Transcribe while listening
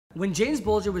When James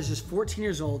Bulger was just 14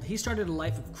 years old, he started a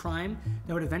life of crime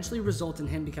that would eventually result in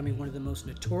him becoming one of the most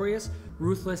notorious,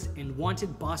 ruthless, and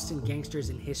wanted Boston gangsters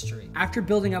in history. After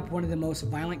building up one of the most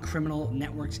violent criminal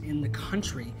networks in the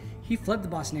country, he fled the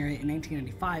Boston area in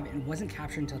 1995 and wasn't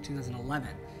captured until 2011.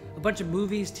 A bunch of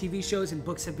movies, TV shows, and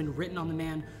books have been written on the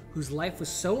man whose life was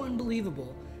so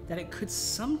unbelievable that it could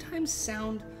sometimes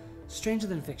sound stranger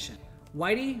than fiction.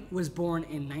 Whitey was born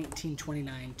in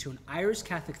 1929 to an Irish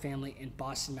Catholic family in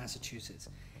Boston, Massachusetts.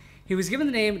 He was given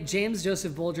the name James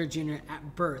Joseph Bulger Jr.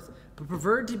 at birth, but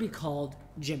preferred to be called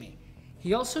Jimmy.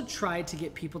 He also tried to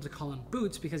get people to call him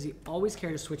Boots because he always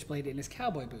carried a switchblade in his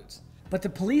cowboy boots. But the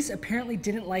police apparently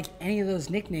didn't like any of those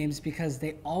nicknames because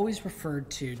they always referred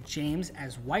to James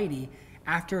as Whitey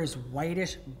after his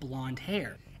whitish blonde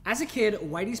hair. As a kid,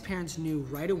 Whitey's parents knew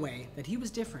right away that he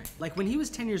was different. Like when he was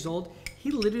 10 years old,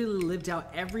 he literally lived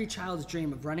out every child's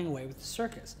dream of running away with the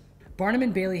circus. Barnum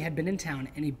and Bailey had been in town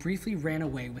and he briefly ran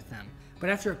away with them. But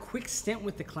after a quick stint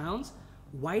with the clowns,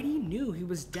 Whitey knew he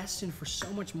was destined for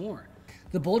so much more.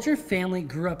 The Bulger family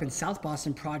grew up in South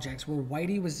Boston projects where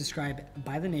Whitey was described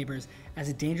by the neighbors as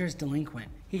a dangerous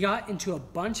delinquent. He got into a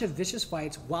bunch of vicious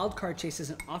fights, wild car chases,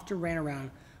 and often ran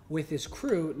around with his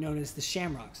crew known as the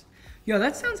Shamrocks. Yo,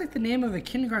 that sounds like the name of a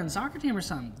kindergarten soccer team or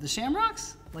something. The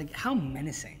Shamrocks? Like, how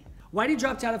menacing. Whitey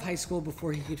dropped out of high school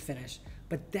before he could finish,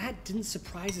 but that didn't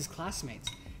surprise his classmates.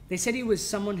 They said he was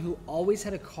someone who always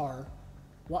had a car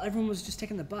while everyone was just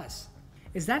taking the bus.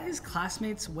 Is that his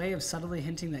classmates' way of subtly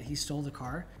hinting that he stole the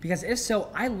car? Because if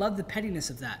so, I love the pettiness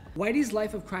of that. Whitey's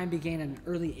life of crime began at an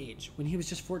early age. When he was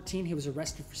just 14, he was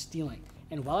arrested for stealing.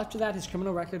 And well after that, his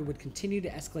criminal record would continue to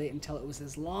escalate until it was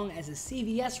as long as a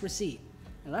CVS receipt.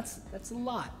 Now that's a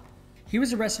lot. He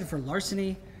was arrested for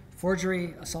larceny,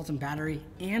 forgery, assault and battery,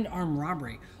 and armed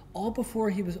robbery, all before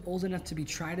he was old enough to be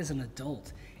tried as an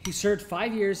adult. He served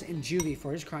 5 years in juvie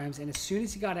for his crimes, and as soon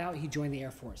as he got out, he joined the Air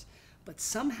Force. But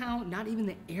somehow, not even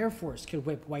the Air Force could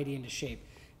whip Whitey into shape,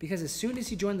 because as soon as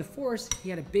he joined the force, he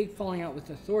had a big falling out with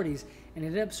the authorities and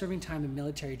ended up serving time in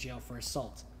military jail for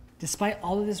assault. Despite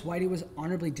all of this, Whitey was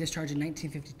honorably discharged in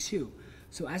 1952.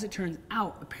 So as it turns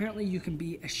out, apparently you can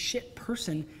be a shit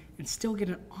person and still get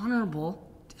an honorable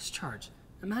discharge.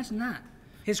 Imagine that.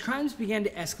 His crimes began to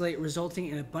escalate, resulting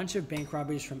in a bunch of bank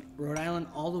robberies from Rhode Island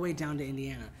all the way down to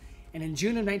Indiana. And in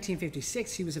June of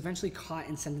 1956, he was eventually caught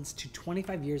and sentenced to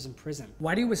 25 years in prison.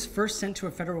 Whitey was first sent to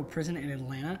a federal prison in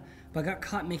Atlanta, but got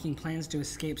caught making plans to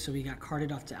escape, so he got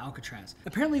carted off to Alcatraz.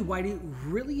 Apparently, Whitey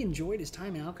really enjoyed his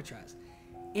time in Alcatraz.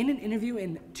 In an interview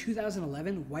in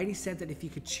 2011, Whitey said that if he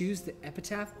could choose the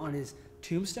epitaph on his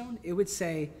tombstone, it would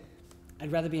say,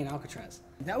 "I'd rather be in Alcatraz."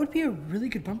 That would be a really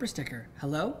good bumper sticker.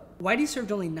 Hello? Whitey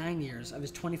served only 9 years of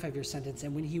his 25-year sentence,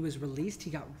 and when he was released, he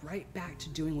got right back to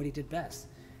doing what he did best,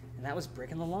 and that was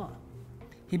breaking the law.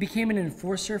 He became an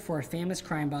enforcer for a famous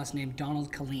crime boss named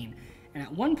Donald Killeen, and at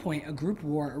one point, a group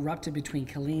war erupted between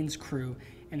Killeen's crew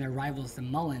and their rivals, the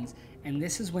Mullins, and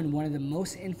this is when one of the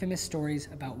most infamous stories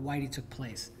about Whitey took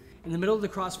place. In the middle of the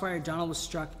crossfire, Donald was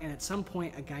struck, and at some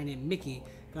point, a guy named Mickey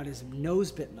got his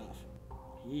nose bitten off.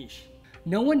 Yeesh.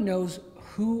 No one knows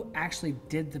who actually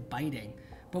did the biting,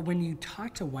 but when you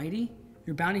talk to Whitey,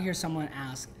 you're bound to hear someone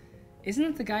ask, "Isn't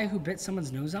it the guy who bit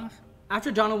someone's nose off?"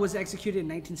 After Donald was executed in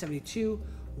 1972,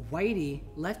 Whitey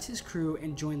left his crew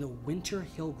and joined the Winter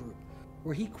Hill Group,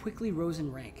 where he quickly rose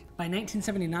in rank. By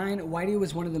 1979, Whitey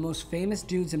was one of the most famous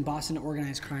dudes in Boston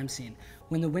organized crime scene.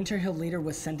 When the Winter Hill leader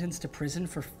was sentenced to prison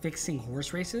for fixing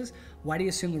horse races, Whitey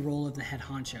assumed the role of the head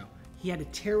honcho. He had a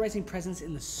terrorizing presence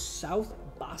in the South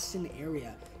Boston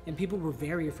area, and people were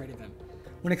very afraid of him.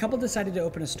 When a couple decided to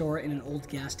open a store in an old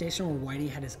gas station where Whitey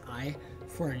had his eye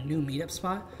for a new meetup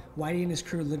spot, Whitey and his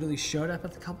crew literally showed up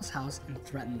at the couple's house and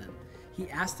threatened them. He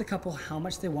asked the couple how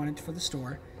much they wanted for the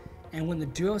store, and when the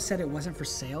duo said it wasn't for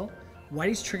sale,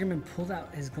 Whitey's triggerman pulled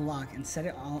out his Glock and set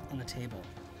it all on the table.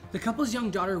 The couple's young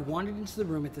daughter wandered into the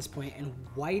room at this point, and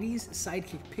Whitey's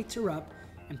sidekick picked her up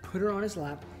and put her on his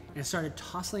lap and started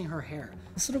tousling her hair.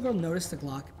 This little girl noticed the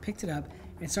Glock, picked it up,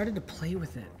 and started to play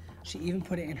with it. She even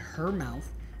put it in her mouth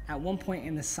at one point,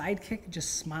 and the sidekick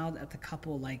just smiled at the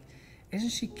couple like, "Isn't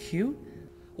she cute?"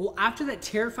 Well, after that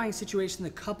terrifying situation, the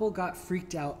couple got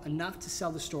freaked out enough to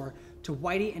sell the store to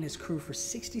Whitey and his crew for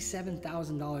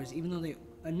 $67,000, even though they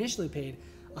initially paid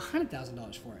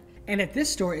 $100,000 for it. And at this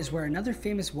store is where another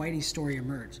famous Whitey story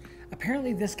emerged.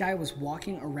 Apparently, this guy was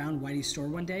walking around Whitey's store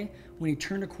one day when he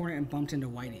turned a corner and bumped into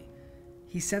Whitey.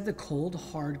 He said the cold,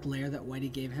 hard glare that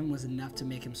Whitey gave him was enough to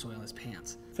make him soil his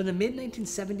pants. From the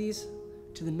mid-1970s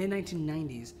to the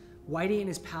mid-1990s, Whitey and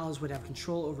his pals would have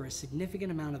control over a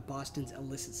significant amount of Boston's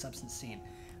illicit substance scene.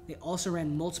 They also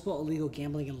ran multiple illegal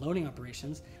gambling and loaning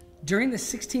operations. During the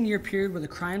 16-year period where the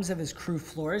crimes of his crew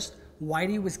flourished,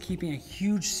 Whitey was keeping a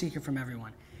huge secret from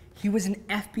everyone. He was an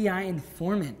FBI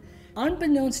informant.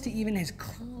 Unbeknownst to even his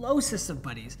closest of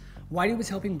buddies, Whitey was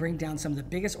helping bring down some of the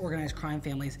biggest organized crime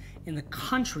families in the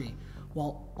country,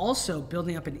 while also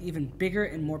building up an even bigger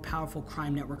and more powerful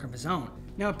crime network of his own.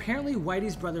 Now, apparently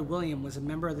Whitey's brother William was a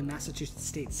member of the Massachusetts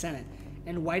State Senate,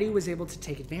 and Whitey was able to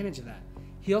take advantage of that.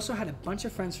 He also had a bunch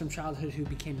of friends from childhood who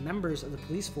became members of the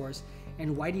police force,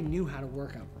 and Whitey knew how to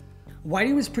work them.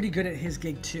 Whitey was pretty good at his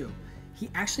gig too. He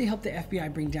actually helped the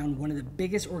FBI bring down one of the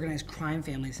biggest organized crime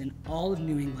families in all of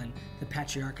New England, the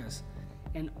Patriarchas.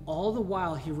 And all the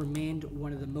while, he remained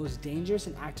one of the most dangerous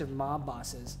and active mob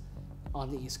bosses on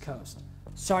the East Coast.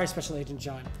 Sorry, Special Agent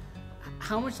John.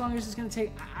 How much longer is this going to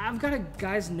take? I've got a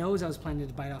guy's nose I was planning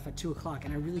to bite off at 2 o'clock,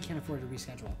 and I really can't afford to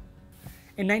reschedule.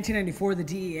 In 1994, the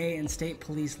DEA and state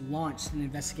police launched an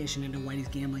investigation into Whitey's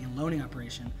gambling and loaning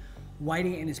operation.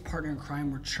 Whitey and his partner in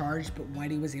crime were charged, but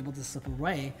Whitey was able to slip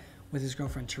away with his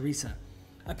girlfriend, Teresa.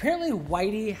 Apparently,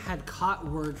 Whitey had caught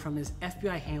word from his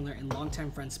FBI handler and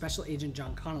longtime friend, Special Agent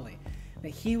John Connolly, that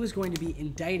he was going to be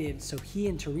indicted, so he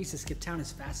and Teresa skipped town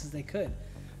as fast as they could.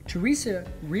 Teresa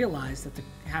realized that the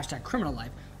hashtag criminal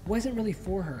life wasn't really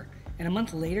for her, and a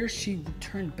month later, she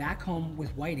returned back home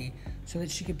with Whitey so that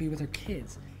she could be with her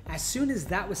kids. As soon as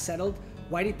that was settled,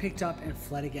 Whitey picked up and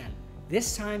fled again.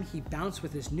 This time, he bounced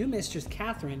with his new mistress,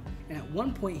 Catherine, and at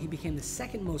one point, he became the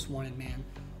second most wanted man,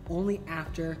 only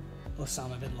after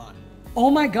Osama bin Laden.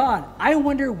 Oh my God, I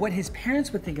wonder what his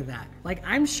parents would think of that. Like,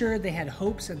 I'm sure they had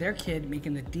hopes of their kid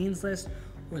making the Dean's List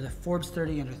or the Forbes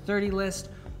 30 under 30 list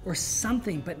or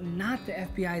something, but not the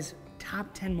FBI's top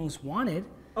 10 most wanted.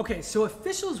 Okay, so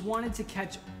officials wanted to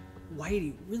catch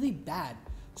Whitey really bad.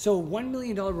 So a $1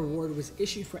 million reward was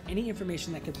issued for any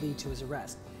information that could lead to his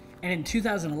arrest. And in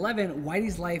 2011,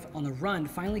 Whitey's life on the run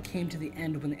finally came to the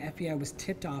end when the FBI was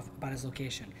tipped off about his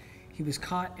location. He was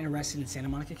caught and arrested in Santa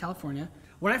Monica, California.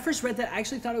 When I first read that, I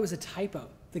actually thought it was a typo.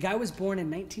 The guy was born in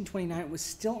 1929 and was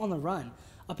still on the run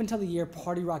up until the year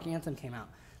Party Rock Anthem came out.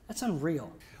 That's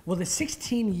unreal. Well, the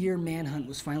 16-year manhunt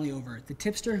was finally over. The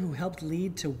tipster who helped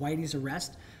lead to Whitey's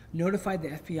arrest notified the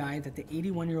FBI that the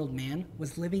 81-year-old man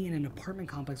was living in an apartment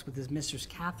complex with his mistress,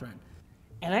 Catherine.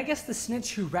 And I guess the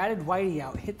snitch who ratted Whitey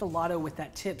out hit the lotto with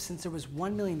that tip since there was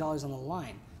 $1 million on the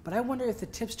line. But I wonder if the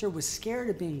tipster was scared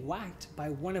of being whacked by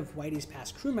one of Whitey's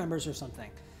past crew members or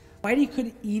something. Whitey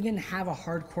could even have a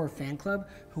hardcore fan club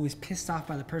who was pissed off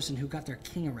by the person who got their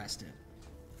king arrested.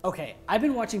 Okay, I've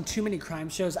been watching too many crime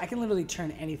shows. I can literally turn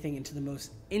anything into the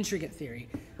most intricate theory.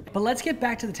 But let's get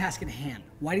back to the task at hand,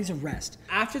 Whitey's arrest.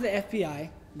 After the FBI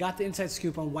got the inside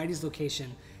scoop on Whitey's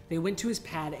location, they went to his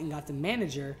pad and got the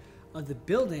manager of the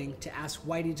building to ask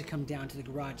Whitey to come down to the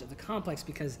garage of the complex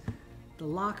because the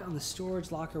lock on the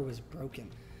storage locker was broken.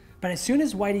 But as soon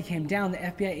as Whitey came down, the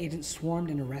FBI agent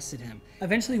swarmed and arrested him.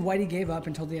 Eventually, Whitey gave up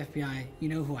and told the FBI, "You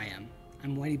know who I am.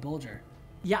 I'm Whitey Bulger."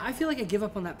 Yeah, I feel like I give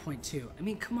up on that point too. I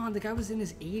mean, come on, the guy was in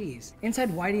his 80s.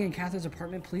 Inside Whitey and Catherine's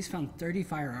apartment, police found 30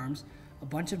 firearms, a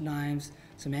bunch of knives,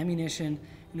 some ammunition,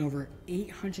 and over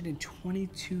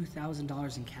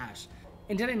 $822,000 in cash.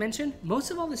 And did I mention,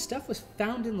 most of all this stuff was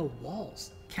found in the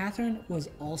walls. Catherine was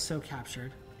also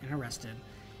captured and arrested.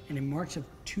 And in March of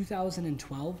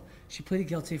 2012, she pleaded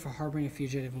guilty for harboring a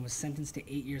fugitive and was sentenced to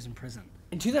 8 years in prison.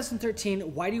 In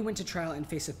 2013, Whitey went to trial and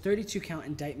faced a 32-count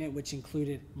indictment, which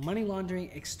included money laundering,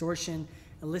 extortion,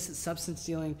 illicit substance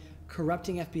dealing,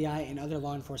 corrupting FBI and other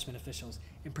law enforcement officials,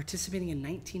 and participating in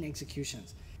 19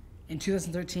 executions. In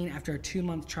 2013, after a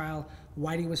 2-month trial,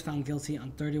 Whitey was found guilty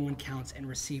on 31 counts and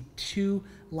received 2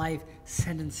 life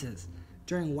sentences.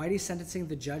 During Whitey's sentencing,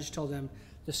 the judge told him,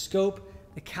 "The scope,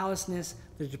 the callousness,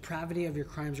 the depravity of your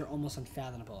crimes are almost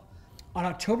unfathomable." On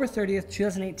October 30th,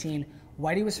 2018,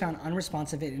 Whitey was found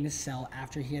unresponsive in his cell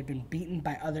after he had been beaten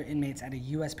by other inmates at a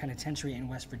U.S. penitentiary in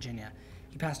West Virginia.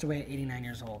 He passed away at 89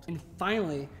 years old. And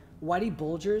finally, Whitey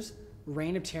Bulger's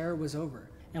reign of terror was over.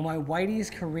 And while Whitey's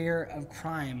career of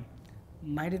crime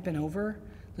might have been over,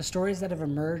 the stories that have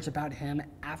emerged about him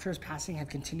after his passing have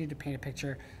continued to paint a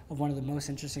picture of one of the most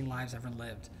interesting lives ever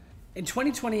lived. In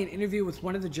 2020, an interview with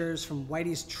one of the jurors from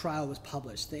Whitey's trial was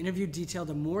published. The interview detailed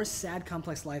a more sad,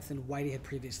 complex life than Whitey had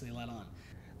previously let on.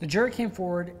 The juror came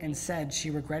forward and said she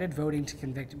regretted voting to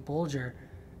convict Bulger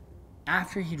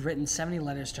after he'd written 70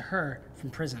 letters to her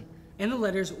from prison. In the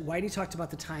letters, Whitey talked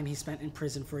about the time he spent in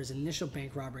prison for his initial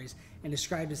bank robberies and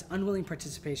described his unwilling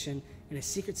participation in a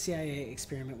secret CIA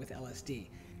experiment with LSD.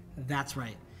 That's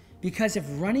right. Because if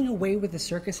running away with the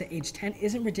circus at age 10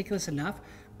 isn't ridiculous enough,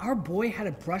 our boy had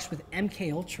a brush with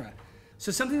MK Ultra.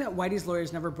 So something that Whitey's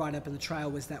lawyers never brought up in the trial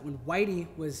was that when Whitey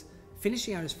was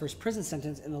finishing out his first prison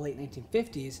sentence in the late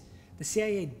 1950s, the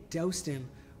CIA dosed him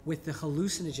with the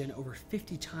hallucinogen over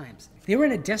 50 times. They were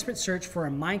in a desperate search for a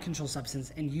mind control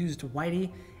substance and used Whitey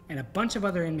and a bunch of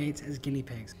other inmates as guinea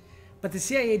pigs. But the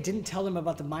CIA didn't tell them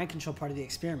about the mind control part of the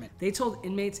experiment. They told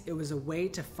inmates it was a way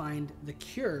to find the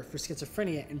cure for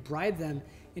schizophrenia and bribe them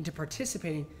into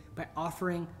participating by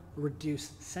offering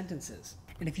reduced sentences.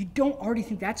 And if you don't already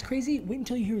think that's crazy, wait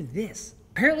until you hear this.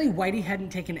 Apparently, Whitey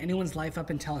hadn't taken anyone's life up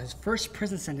until his first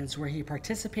prison sentence where he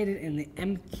participated in the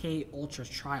MK Ultra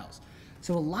trials.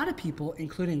 So a lot of people,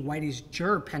 including Whitey's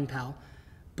juror pen pal,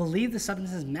 believed the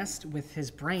substances messed with his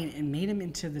brain and made him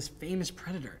into this famous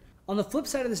predator. On the flip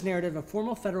side of this narrative, a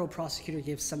former federal prosecutor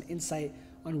gave some insight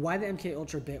on why the MK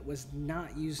Ultra bit was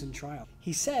not used in trial.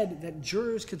 He said that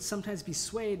jurors could sometimes be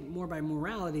swayed more by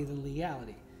morality than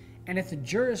legality. And if the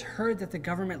jurors heard that the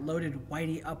government loaded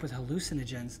Whitey up with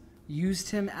hallucinogens, used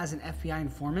him as an FBI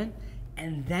informant,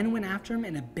 and then went after him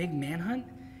in a big manhunt,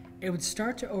 it would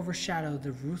start to overshadow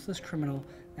the ruthless criminal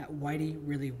that Whitey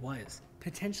really was,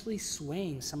 potentially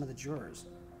swaying some of the jurors.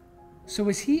 So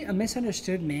was he a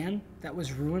misunderstood man that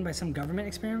was ruined by some government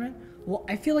experiment? Well,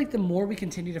 I feel like the more we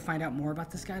continue to find out more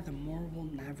about this guy, the more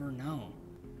we'll never know.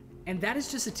 And that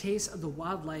is just a taste of the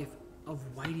wild life of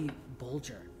Whitey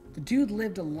Bulger. The dude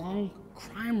lived a long,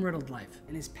 crime-riddled life,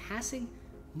 and his passing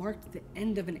marked the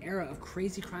end of an era of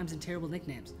crazy crimes and terrible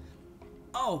nicknames.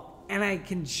 Oh, and I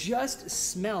can just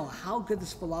smell how good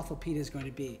this falafel pita is going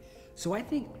to be. So I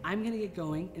think I'm gonna get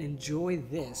going and enjoy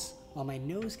this while my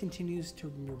nose continues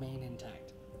to remain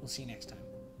intact. We'll see you next time.